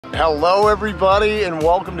Hello everybody and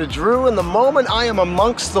welcome to Drew in the Moment. I am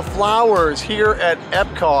amongst the flowers here at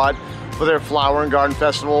Epcot for their Flower and Garden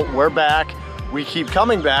Festival. We're back. We keep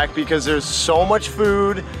coming back because there's so much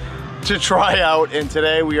food to try out, and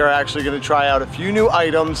today we are actually going to try out a few new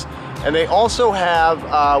items. And they also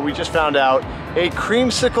have, we just found out, a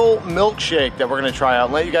creamsicle milkshake that we're going to try out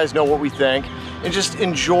and let you guys know what we think and just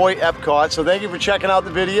enjoy Epcot. So thank you for checking out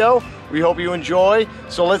the video. We hope you enjoy.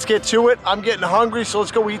 So let's get to it. I'm getting hungry, so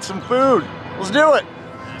let's go eat some food. Let's do it.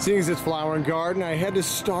 Seeing as it's Flower and Garden, I had to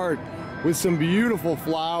start with some beautiful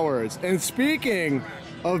flowers. And speaking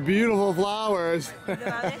of beautiful flowers,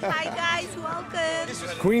 hi guys,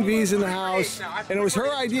 welcome. Queen V's in the house, and it was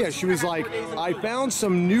her idea. She was like, I found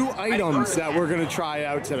some new items that we're gonna try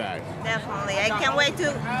out today. Definitely, I can't wait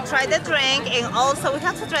to try the drink, and also we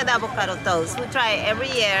have to try the avocado toast. We try it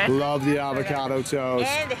every year. Love the avocado toast.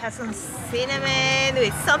 And it has some cinnamon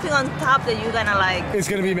with something on top that you're gonna like. It's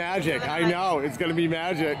gonna be magic. I know, it's gonna be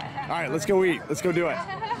magic. All right, let's go eat. Let's go do it.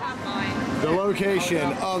 The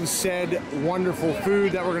location of said wonderful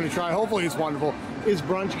food that we're going to try, hopefully it's wonderful, is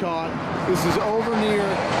Brunchcot. This is over near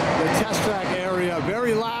the test track area.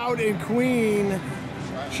 Very loud in Queen.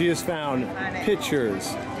 She has found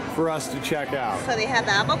pictures for us to check out. So they have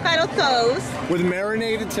the avocado toast with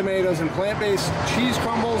marinated tomatoes and plant-based cheese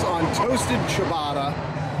crumbles on toasted ciabatta.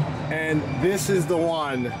 And this is the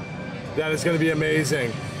one that is going to be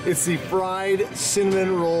amazing. It's the fried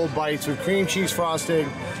cinnamon roll bites with cream cheese frosting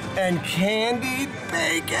and candied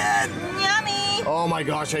bacon. Yummy! Oh my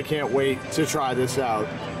gosh, I can't wait to try this out.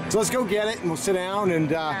 So let's go get it and we'll sit down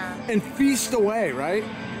and feast away, right?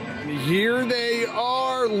 Here they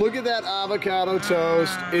are. Look at that avocado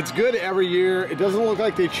toast. It's good every year. It doesn't look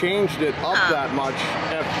like they changed it up that much,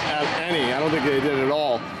 if any. I don't think they did at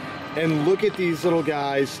all. And look at these little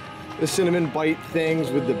guys. The cinnamon bite things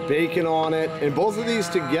with the bacon on it, and both of these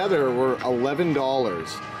together were $11.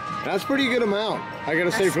 That's a pretty good amount, I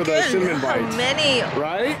gotta say, for the cinnamon bites. Many.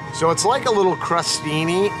 Right? So it's like a little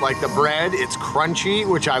crostini, like the bread. It's crunchy,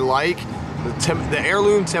 which I like. The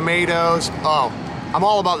heirloom tomatoes. Oh, I'm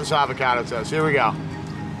all about this avocado toast. Here we go.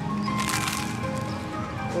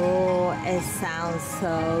 Oh, it sounds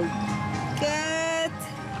so good.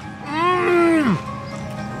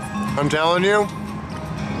 I'm telling you.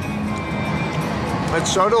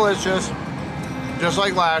 It's so delicious, just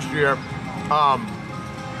like last year.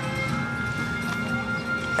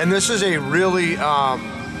 And this is a really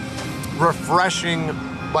refreshing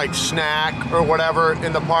like snack or whatever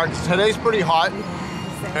in the park. Today's pretty hot,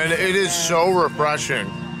 and it is so refreshing.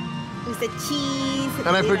 With the cheese.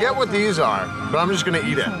 And I forget what these are, but I'm just gonna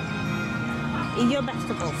eat it. Eat your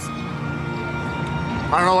vegetables. I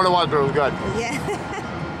don't know what it was, but it was good.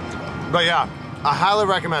 Yeah. But yeah. I highly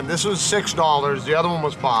recommend. This was $6. The other one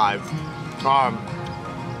was $5.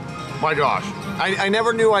 My gosh, I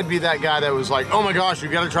never knew I'd be that guy that was like, oh my gosh, you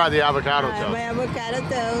got to try the avocado toast. My avocado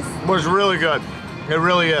toast. It was really good. It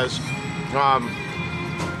really is. No.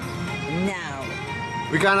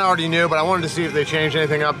 We kind of already knew, but I wanted to see if they changed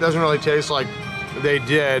anything up. Doesn't really taste like they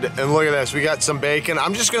did. And look at this. We got some bacon.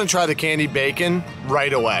 I'm just going to try the candied bacon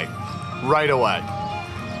right away. Right away.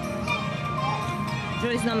 Drew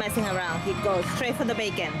is not messing around. He goes straight for the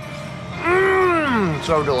bacon.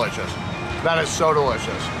 So delicious. That is so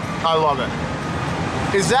delicious. I love it.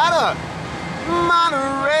 Is that a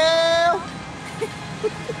monorail?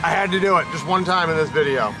 I had to do it just one time in this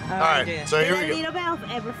video. All right, so here we go. A little bit of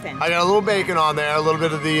everything. I got a little bacon on there, a little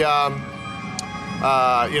bit of the,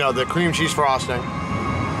 you know, the cream cheese frosting.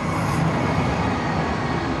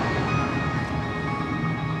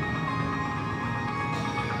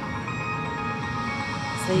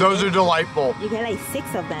 Those are delightful. You get like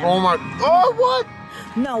 6 of them. Oh my, oh what?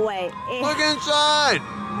 No way. Look inside.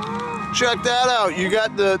 Check that out. You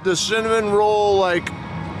got the cinnamon roll, like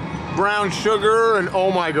brown sugar, and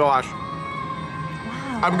oh my gosh.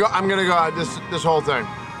 Wow. I'm gonna go out this whole thing.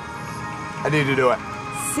 I need to do it.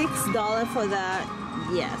 $6 for that.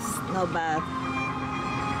 Yes, not bad.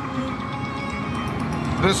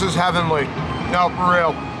 This is heavenly. No, for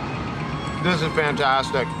real. This is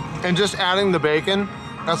fantastic. And just adding the bacon,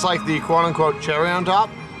 that's like the quote-unquote cherry on top.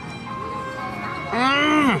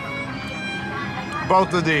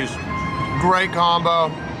 Both of these, great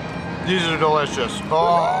combo. These are delicious.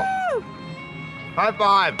 Oh, high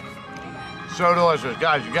five. So delicious.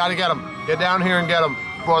 Guys, you gotta get them. Get down here and get them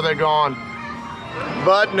before they're gone.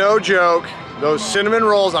 But no joke, those cinnamon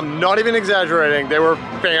rolls, I'm not even exaggerating, they were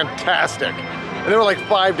fantastic. And they were like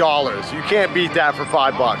 $5. You can't beat that for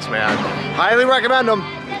 $5, man. Highly recommend them.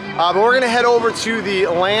 But we're gonna head over to the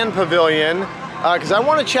land pavilion because I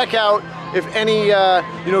want to check out if any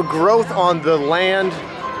you know, growth on the land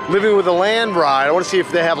Living with the Land ride. I want to see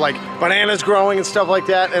if they have like bananas growing and stuff like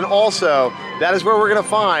that. And also, that is where we're gonna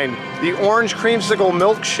find the orange creamsicle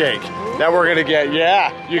milkshake that we're gonna get.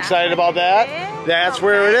 Yeah, you excited about that? That's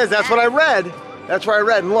where it is. That's what I read. That's where I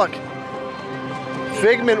read. And look,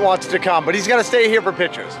 Figment wants to come, but he's got to stay here for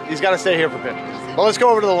pictures. He's got to stay here for pictures. Well, let's go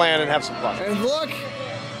over to the Land and have some fun. And look,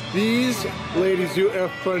 these ladies do a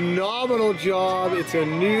phenomenal job. It's a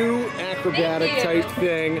new acrobatic type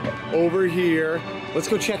thing over here. Let's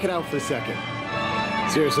go check it out for a second.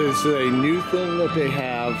 Seriously, this is a new thing that they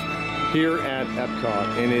have here at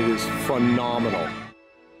Epcot, and it is phenomenal.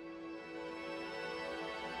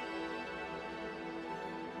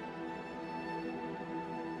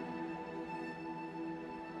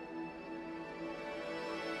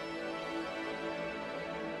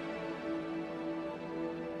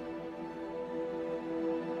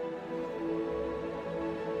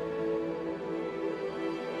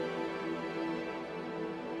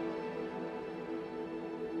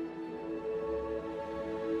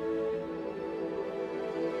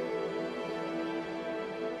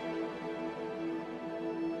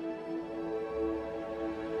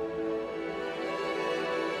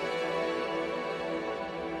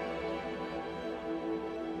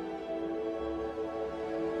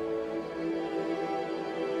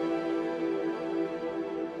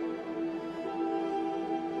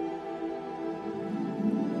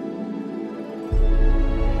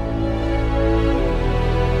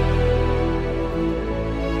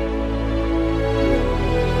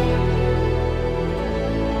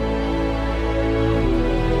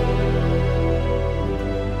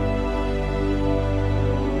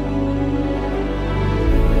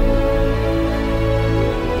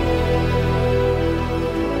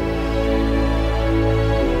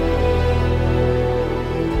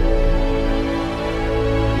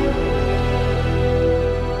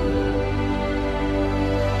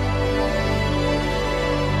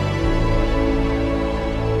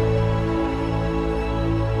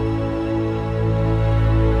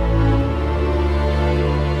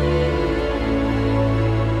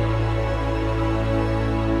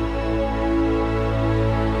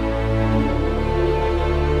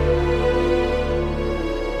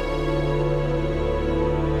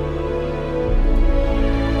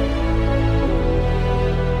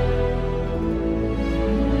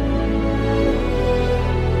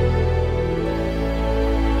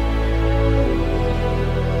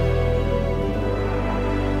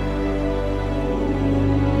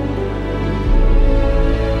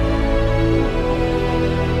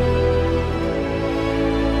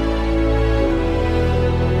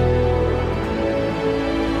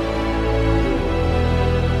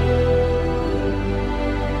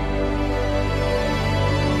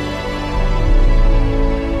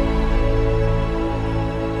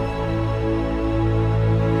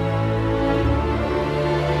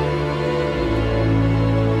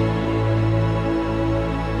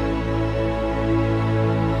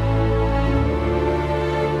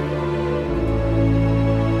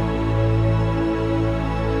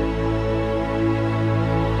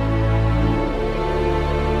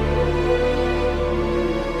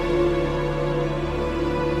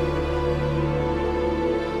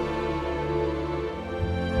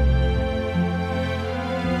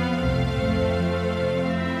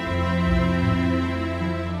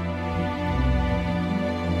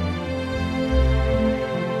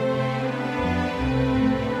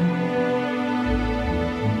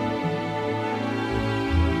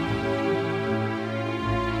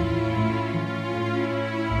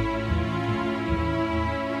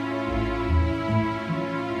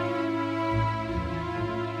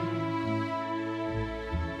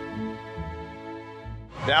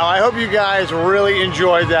 Now, I hope you guys really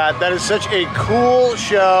enjoyed that. That is such a cool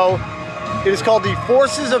show. It is called the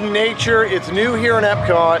Forces of Nature. It's new here in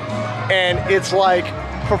Epcot, and it's like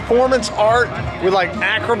performance art with like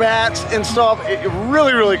acrobats and stuff.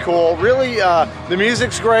 Really, really cool. Really, the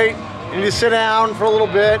music's great. You just sit down for a little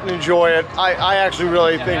bit and enjoy it. I actually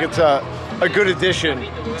really think it's a good addition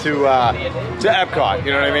to Epcot,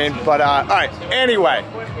 you know what I mean? But all right, anyway,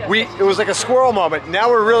 it was like a squirrel moment. Now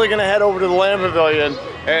we're really gonna head over to the Land Pavilion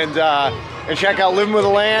and check out Living with the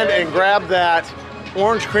Land and grab that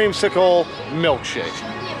orange creamsicle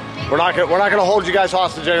milkshake. We're not gonna hold you guys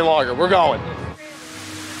hostage any longer. We're going.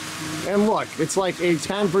 And look, it's like a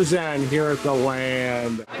 10% here at the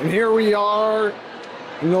Land. And here we are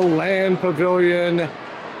in the Land Pavilion.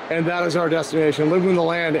 And that is our destination, Living with the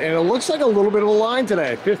Land. And it looks like a little bit of a line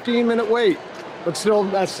today, 15-minute wait. But still,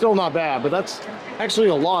 that's still not bad. But that's actually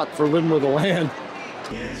a lot for Living with the Land.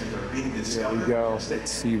 There we go.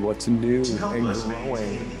 Let's see what's new and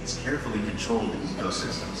growing. These carefully controlled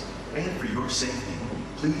ecosystems, and for your safety,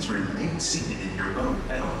 please remain seated in your boat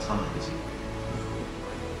at all times.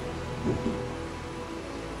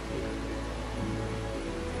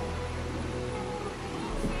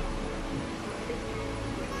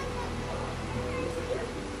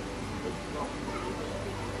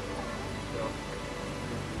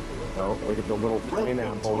 Oh, look at the little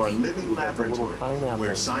pineapple. Our living laboratory, pineapple.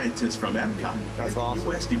 where scientists from Epcot That's and awesome.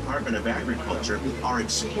 the U.S. Department of Agriculture are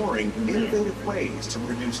exploring innovative ways to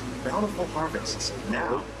produce bountiful harvests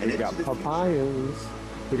now and We into got the future. papayas.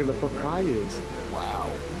 Look at the papayas. Wow.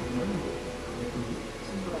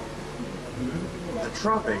 The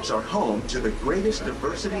tropics are home to the greatest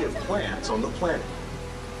diversity of plants on the planet.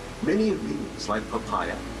 Many of these, like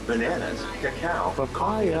papaya, bananas, cacao,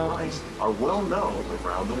 coffee, and rice, are well known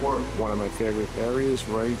around the world. One of my favorite areas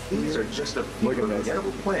right These here. are just a few Look at of this. the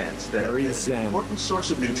edible plants that are Very an zen. important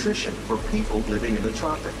source of nutrition for people living in the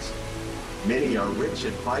tropics. Many are rich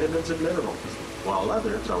in vitamins and minerals, while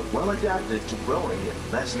others are well adapted to growing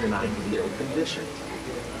in less than ideal conditions.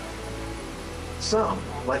 Some,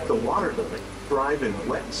 like the water lily, thrive in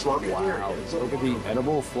wet, swampy Wow. areas. Look at the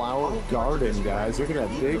edible flower garden, guys. Look at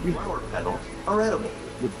that big, The flower petals are edible.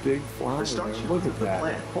 the big The flower. starch Look of at the that.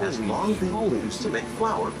 plant has Holy long been moly. used to make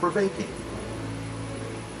flour for baking.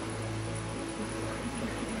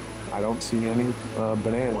 I don't see any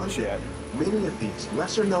bananas yet. Many of these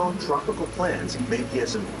lesser-known tropical plants may be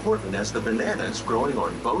as important as the bananas growing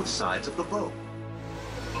on both sides of the boat.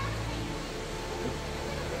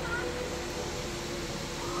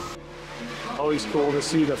 Always cool to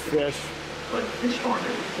see the fish. But fish farming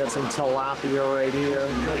Got some tilapia right here.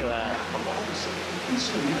 Look at that. of all the sea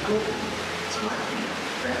consume gold, tilapia,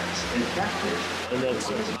 bass, and catfish. And then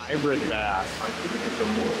some hybrid bass. Are typical from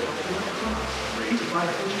more raised by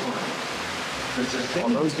fish farming. The Well,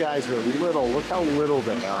 sustainable those guys are little. Look how little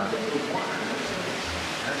they are. as a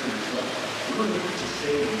result, we're able to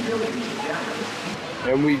save millions of gallons.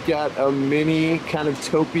 And we got a mini kind of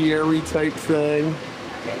topiary type thing.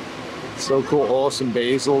 So cool. Oh, some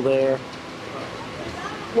basil there.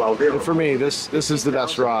 While there And for me, this is the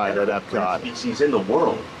best ride at Epcot. species in the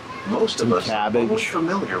world, most of Some us cabbage. are only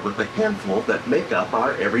familiar with the handful that make up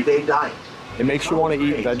our everyday diet. It makes you want to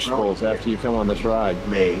eat vegetables after you come on this ride.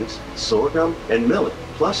 Maize, sorghum, and millet,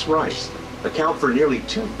 plus rice, account for nearly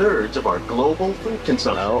 2/3 of our global food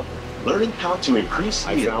consumption. Oh, Learning how to increase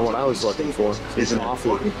I yield found what I was looking for. is an Coffee.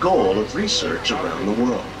 important goal of research around the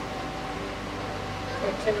world.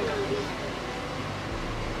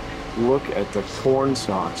 Look at the corn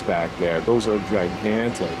stalks back there. Those are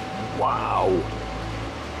gigantic. Wow.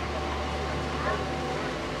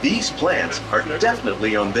 These plants are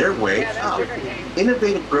definitely on their way up.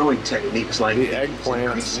 Innovative growing techniques like The these eggplants.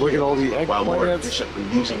 increase Look at all the yield while more eggplants. efficiently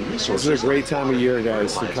using resources. This is a great time of year,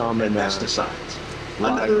 guys, to fertilizer come and pesticides.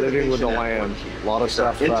 living with the land. A lot of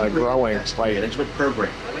stuff growing. Like management program.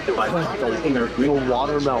 By populating our the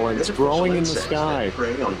watermelons growing in the sky.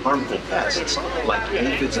 prey on harmful pests like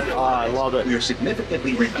aphids and I love it. we are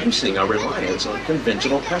significantly reducing our reliance on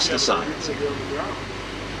conventional pesticides.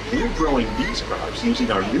 We're growing these crops using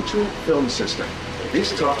our nutrient film system. This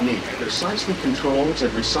technique precisely controls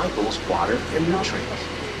and recycles water and nutrients.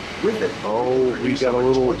 With it, Oh, we got a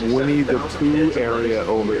little Winnie the Pooh area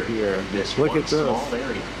over here. Look at this.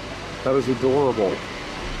 That is adorable.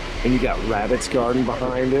 And you got Rabbit's Garden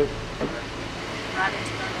behind it.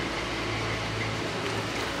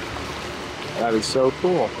 That is so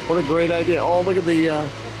cool. What a great idea. Oh, look at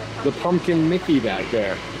the pumpkin Mickey back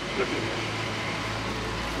there.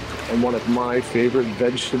 And one of my favorite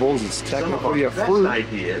vegetables is technically a fruit.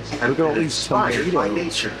 Ideas have Look at all been these inspired by tomatoes.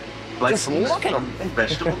 nature, like Just look at 'em. and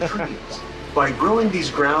vegetable trees. By growing these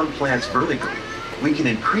ground plants vertically, we can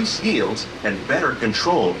increase yields and better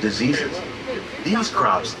control diseases. These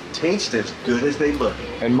crops taste as good as they look.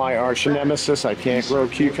 And my arch nemesis, I can't grow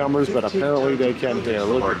cucumbers, but apparently they can here.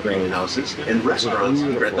 Look Our at those. greenhouses and restaurants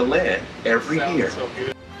spread the land every year.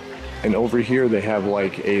 And over here they have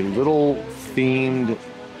like a little themed,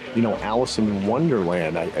 Alice in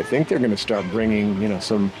Wonderland. I think they're going to start bringing,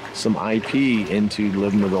 some IP into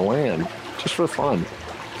Living with the Land, just for fun.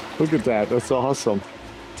 Look at that. That's awesome.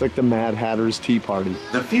 It's like the Mad Hatter's Tea Party.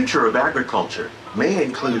 The future of agriculture may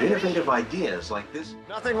include innovative ideas like this.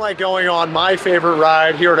 Nothing like going on my favorite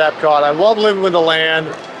ride here at Epcot. I love Living with the Land,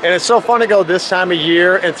 and it's so fun to go this time of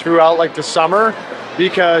year and throughout like the summer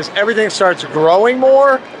because everything starts growing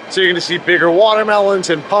more. So you're gonna see bigger watermelons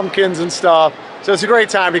and pumpkins and stuff. So it's a great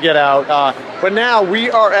time to get out. But now we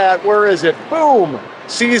are at, where is it? Boom!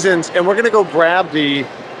 Seasons, and we're gonna go grab the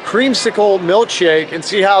creamsicle milkshake and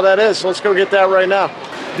see how that is. So let's go get that right now.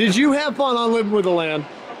 Did you have fun on Living with the Land?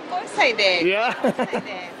 Of course I did. Yeah? Of course I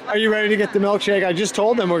did. Are you ready to get the milkshake? I just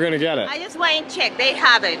told them we're gonna get it. I just went and checked. They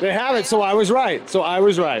have it. They have it, so I was right. So I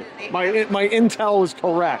was right. My intel was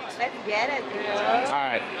correct. Let's get it, girl. All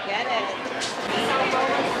right. Get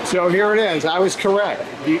it. So here it is. I was correct.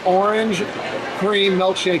 The orange cream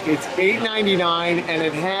milkshake. It's $8.99 and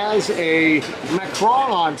it has a macaron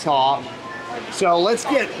on top. So let's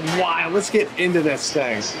get wild. Let's get into this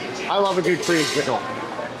thing. I love a good creamsicle.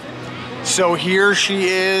 So here she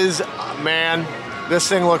is, man. This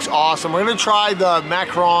thing looks awesome. We're gonna try the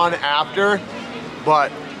macaron after, but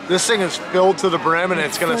this thing is filled to the brim and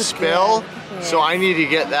it's gonna spill. So I need to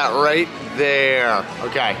get that right there.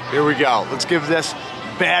 Okay, here we go. Let's give this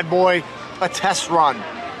bad boy a test run.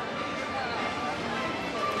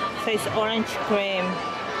 So it's orange cream.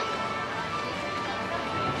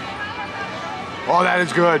 Oh, that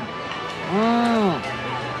is good.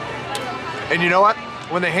 And you know what?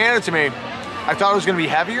 When they handed it to me, I thought it was gonna be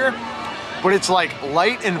heavier, but it's like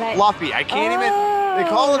light and fluffy. I can't even, they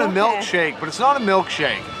call it a milkshake, but it's not a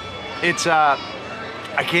milkshake. It's I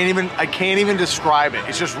can't even describe it.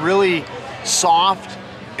 It's just really soft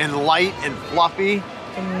and light and fluffy.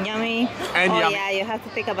 And yummy. And yummy. Yeah, you have to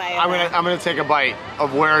take a bite. I'm gonna take a bite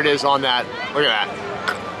of where it is on that. Look at that.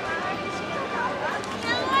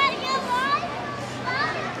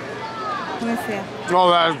 Let me see. Oh,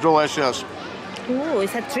 that is delicious. Ooh,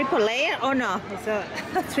 is that triple layer? Oh no, it's a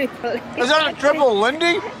triple layer. Is that a triple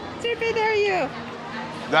Lindy? Triple, there you.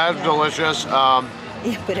 That is delicious.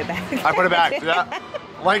 You put it back. I put it back. Yeah.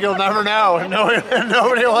 Like you'll never know.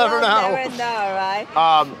 Nobody will ever know. Never know,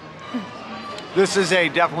 right? This is a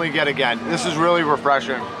definitely get again. This is really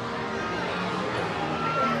refreshing.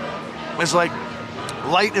 It's like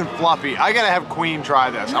light and fluffy. I gotta have Queen try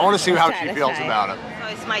this. I want to see how she feels about it. So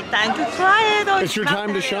it's my time to try it. Or It's your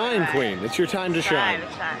time to shine, Queen. It's your time to shine.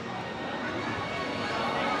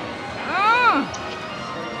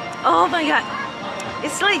 Oh my God.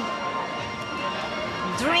 It's like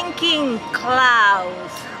drinking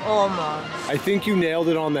clouds almost. I think you nailed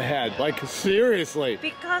it on the head. Like, seriously.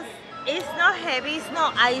 Because it's not heavy, it's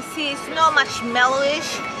not icy, it's not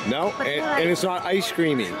marshmallowish. No, But and it's not ice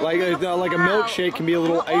creamy. Like a milkshake can be a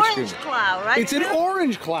little An ice cream. orange cloud, right? It's an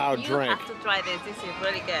orange cloud You drink. have to try this. This is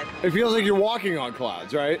really good. It feels like you're walking on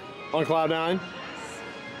clouds, right? On cloud nine.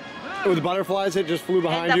 With the butterflies that just flew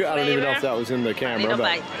behind the you. I don't even know if flavor. that was in the A camera. little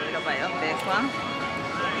But bite of this one.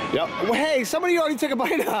 yep. Well, hey, somebody already took a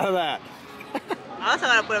bite out of that. I also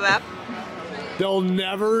want to put it up. They'll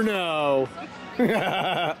never know. This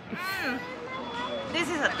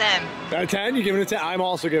is a 10. A 10? You giving it a 10? I'm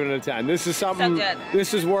also giving it a 10. This is something. So good.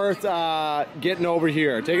 This is worth getting over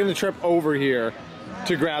here, taking the trip over here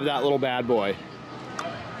to grab that little bad boy.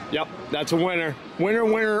 Yep, that's a winner. Winner,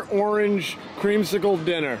 winner, orange creamsicle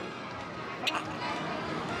dinner.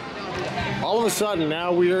 All of a sudden,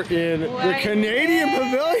 now we're in the Canadian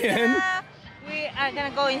Pavilion. We are gonna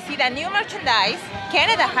go and see the new merchandise.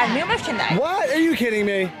 Canada has new merchandise. What? Are you kidding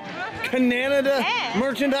me? Canada Yeah.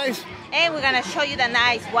 merchandise? And we're gonna show you the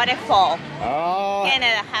nice waterfall. Oh,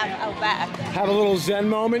 Canada has our back. have a little Zen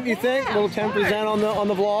moment, you think? A little 10 for Zen on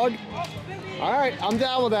the vlog? All right, I'm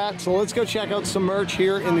down with that. So let's go check out some merch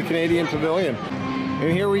here in the Canadian Pavilion.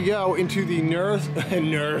 And here we go into the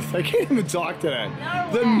I can't even talk today.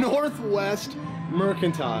 The Northwest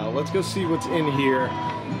Mercantile. Let's go see what's in here.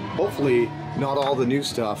 Hopefully, not all the new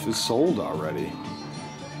stuff is sold already.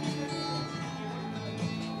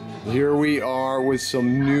 Here we are with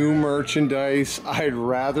some new merchandise. I'd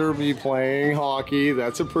rather be playing hockey.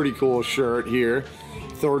 That's a pretty cool shirt here.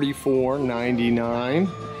 $34.99.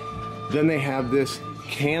 Then they have this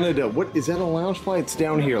Canada. What is that, a lounge fly? It's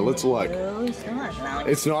down here. Let's look. No, it's not.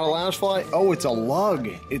 It's not a lounge fly? Oh, it's a lug.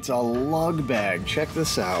 It's a lug bag. Check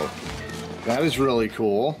this out. That is really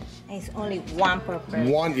cool. It's only one per person.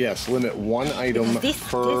 One, yes, limit one item This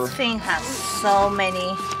per. thing has so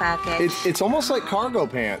many packets. It's almost like cargo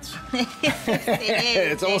pants.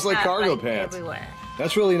 It's almost like cargo pants. Everywhere.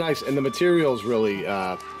 That's really nice, and the material is really.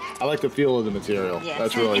 I like the feel of the material. Yes.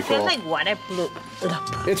 That's really it cool. feels like waterproof.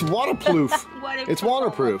 It's waterproof. It's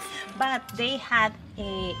waterproof. But they had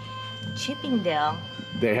a Chippendale.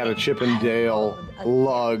 They had a Chippendale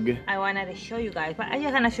lug. I wanted to show you guys, but I'm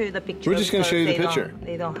just gonna show you the picture. We're just gonna show you the because picture.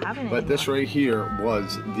 They don't have it But this right here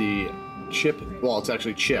was the chip. Well, it's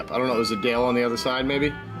actually chip. I don't know. Is it Dale on the other side, maybe?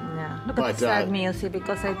 No. Look But, at the sad music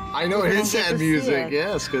because I know it is sad music.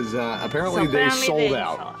 Yes, because apparently they sold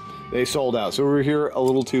out. They sold out. So we're here a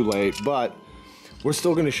little too late, but we're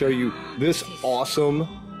still going to show you this awesome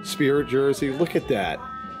Spirit jersey. Look at that.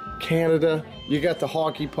 Canada. You got the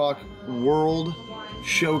Hockey Puck World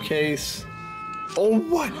Showcase. Oh,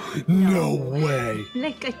 what? No way.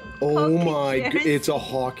 Like a Oh my, jersey. it's a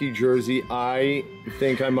hockey jersey. I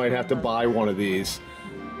think I might have to buy one of these.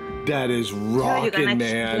 That is rocking,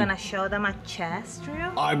 man. You're gonna show them a chest, Drew?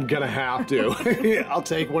 I'm gonna have to. I'll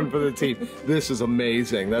take one for the team. This is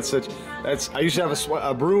amazing. That's I used to have a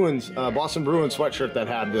Boston Bruins sweatshirt that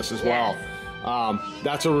had this as well.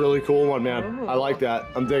 That's a really cool one, man. Ooh. I like that.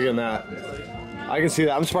 I'm digging that. I can see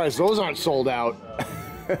that. I'm surprised those aren't sold out.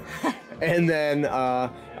 And then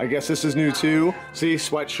I guess this is new too. See,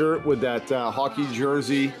 sweatshirt with that hockey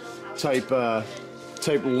jersey type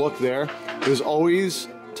look there. There's always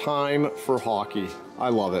time for hockey. I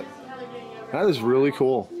love it. That is really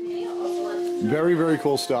cool. Very, very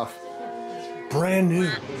cool stuff. Brand new.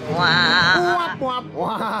 Wow. Wah, wah,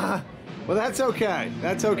 wah. Well, that's okay.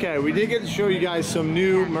 That's okay. We did get to show you guys some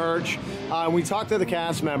new merch. We talked to the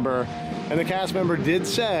cast member, and the cast member did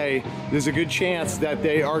say there's a good chance that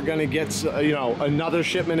they are going to get, another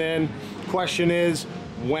shipment in. Question is,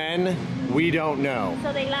 when? We don't know.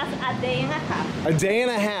 So they last a day and a half. A day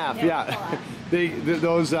and a half, yeah.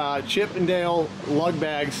 Those Chip and Dale lug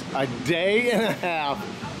bags, a day and a half,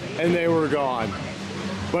 and they were gone.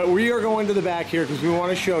 But we are going to the back here because we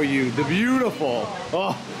want to show you the beautiful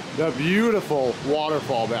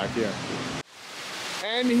waterfall back here.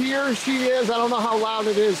 And here she is. I don't know how loud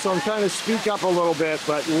it is, so I'm trying to speak up a little bit,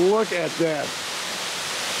 but look at this.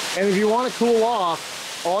 And if you want to cool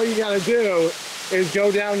off, all you got to do is go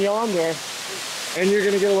down yonder, and you're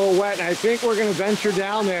going to get a little wet. And I think we're going to venture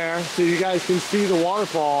down there so you guys can see the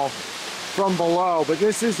waterfall from below. But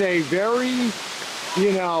this is a very,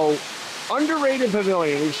 underrated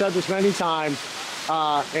pavilion. We've said this many times,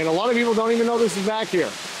 and a lot of people don't even know this is back here.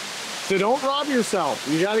 So don't rob yourself.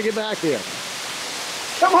 You got to get back here.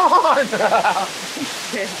 Come on! Look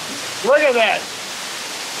at that.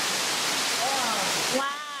 Wow.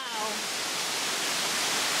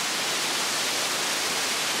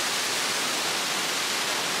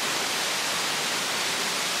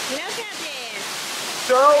 Look at this.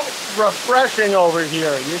 So refreshing over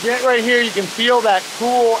here. You get right here, you can feel that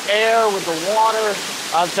cool air with the water.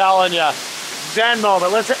 I'm telling you, Zen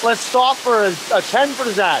moment. Let's stop for a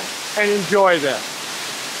 10% and enjoy this.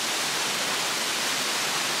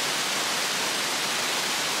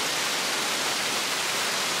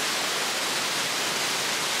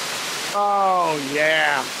 Oh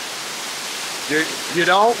yeah. You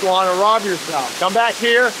don't want to rob yourself. Come back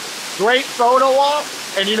here, great photo op,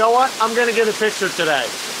 and you know what? I'm gonna get a picture today,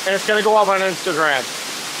 and it's gonna go up on Instagram.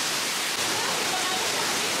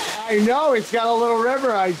 I know, it's got a little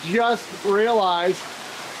river. I just realized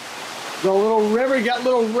the little river, you got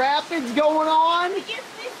little rapids going on. We just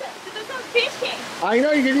need to do some fishing. I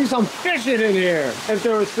know you can do some fishing in here. If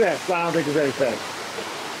there was fish, but I don't think there's any fish.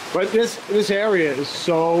 But this area is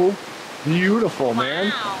so beautiful,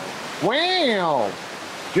 man. Wow.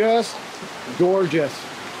 Just gorgeous.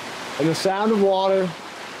 And the sound of water,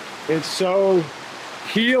 it's so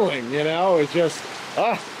healing, It's just,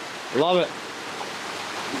 love it.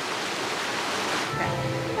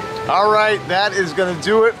 All right, that is going to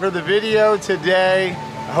do it for the video today.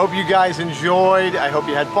 I hope you guys enjoyed. I hope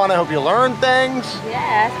you had fun. I hope you learned things.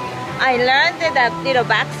 Yes. I learned that little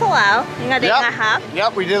back sold out in a day and a half.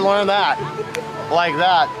 Yep, we did learn that. Like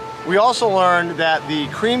that. We also learned that the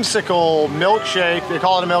creamsicle milkshake, they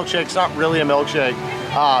call it a milkshake, it's not really a milkshake,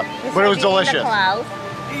 but it was delicious.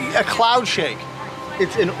 A cloud shake.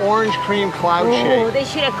 It's an orange cream cloud shake. They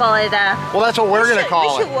should have called it that. Well, that's what we're going to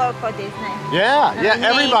call it. We should work for Disney. Yeah,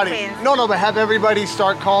 everybody. No, but have everybody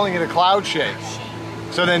start calling it a cloud shake.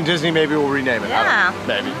 So then Disney maybe will rename it. Yeah.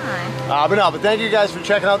 Maybe. But thank you guys for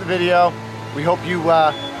checking out the video. We hope you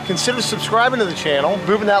consider subscribing to the channel,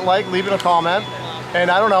 moving that like, leaving a comment, and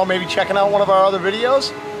I don't know, maybe checking out one of our other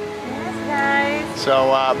videos. Yes, guys. So,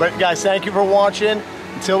 but guys, thank you for watching.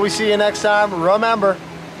 Until we see you next time, remember,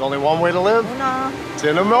 there's only one way to live. It's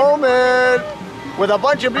in a moment with a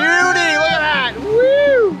bunch of beauty. Look at that.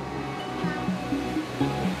 Woo!